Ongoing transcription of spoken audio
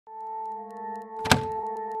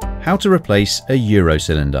How to replace a Euro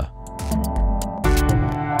cylinder.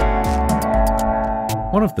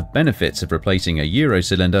 One of the benefits of replacing a Euro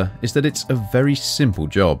cylinder is that it's a very simple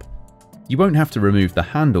job. You won't have to remove the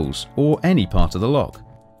handles or any part of the lock.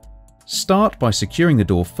 Start by securing the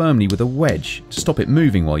door firmly with a wedge to stop it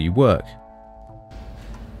moving while you work.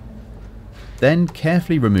 Then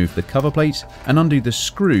carefully remove the cover plate and undo the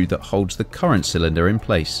screw that holds the current cylinder in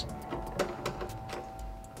place.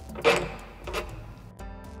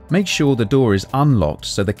 Make sure the door is unlocked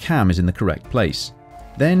so the cam is in the correct place.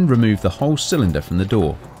 Then remove the whole cylinder from the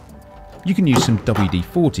door. You can use some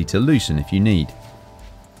WD-40 to loosen if you need.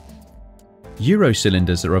 Euro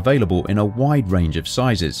cylinders are available in a wide range of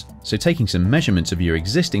sizes, so taking some measurements of your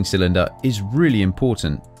existing cylinder is really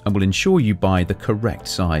important and will ensure you buy the correct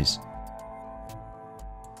size.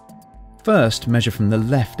 First, measure from the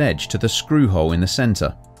left edge to the screw hole in the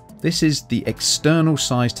centre. This is the external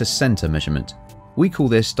size to centre measurement. We call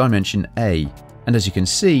this dimension A, and as you can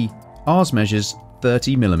see, ours measures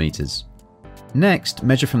 30 mm. Next,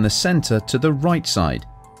 measure from the centre to the right side.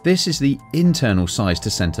 This is the internal size to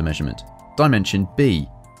centre measurement, dimension B,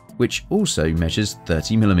 which also measures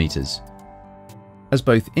 30 mm. As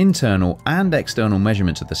both internal and external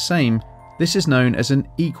measurements are the same, this is known as an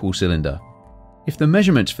equal cylinder. If the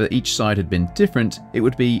measurements for each side had been different, it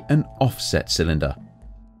would be an offset cylinder.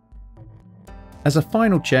 As a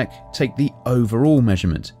final check, take the overall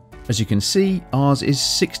measurement. As you can see, ours is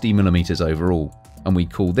 60 mm overall, and we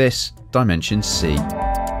call this dimension C.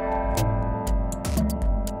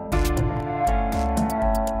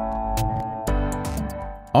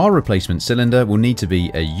 Our replacement cylinder will need to be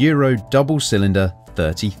a Euro double cylinder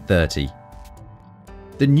 3030.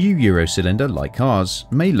 The new Euro cylinder, like ours,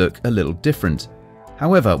 may look a little different.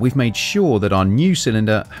 However, we've made sure that our new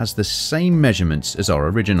cylinder has the same measurements as our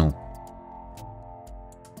original.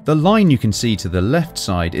 The line you can see to the left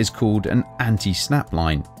side is called an anti-snap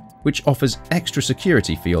line, which offers extra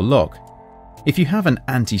security for your lock. If you have an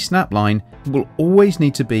anti-snap line, it will always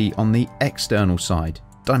need to be on the external side,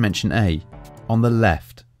 dimension A, on the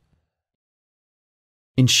left.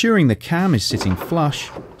 Ensuring the cam is sitting flush,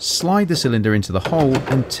 slide the cylinder into the hole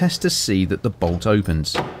and test to see that the bolt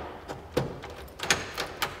opens.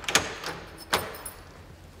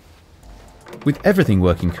 With everything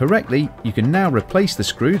working correctly, you can now replace the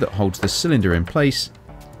screw that holds the cylinder in place,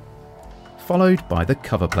 followed by the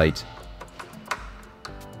cover plate.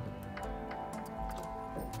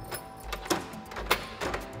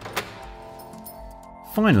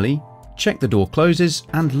 Finally, check the door closes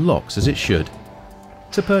and locks as it should.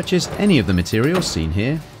 To purchase any of the materials seen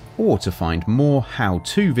here, or to find more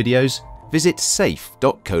how-to videos, visit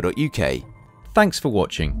safe.co.uk. Thanks for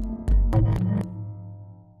watching.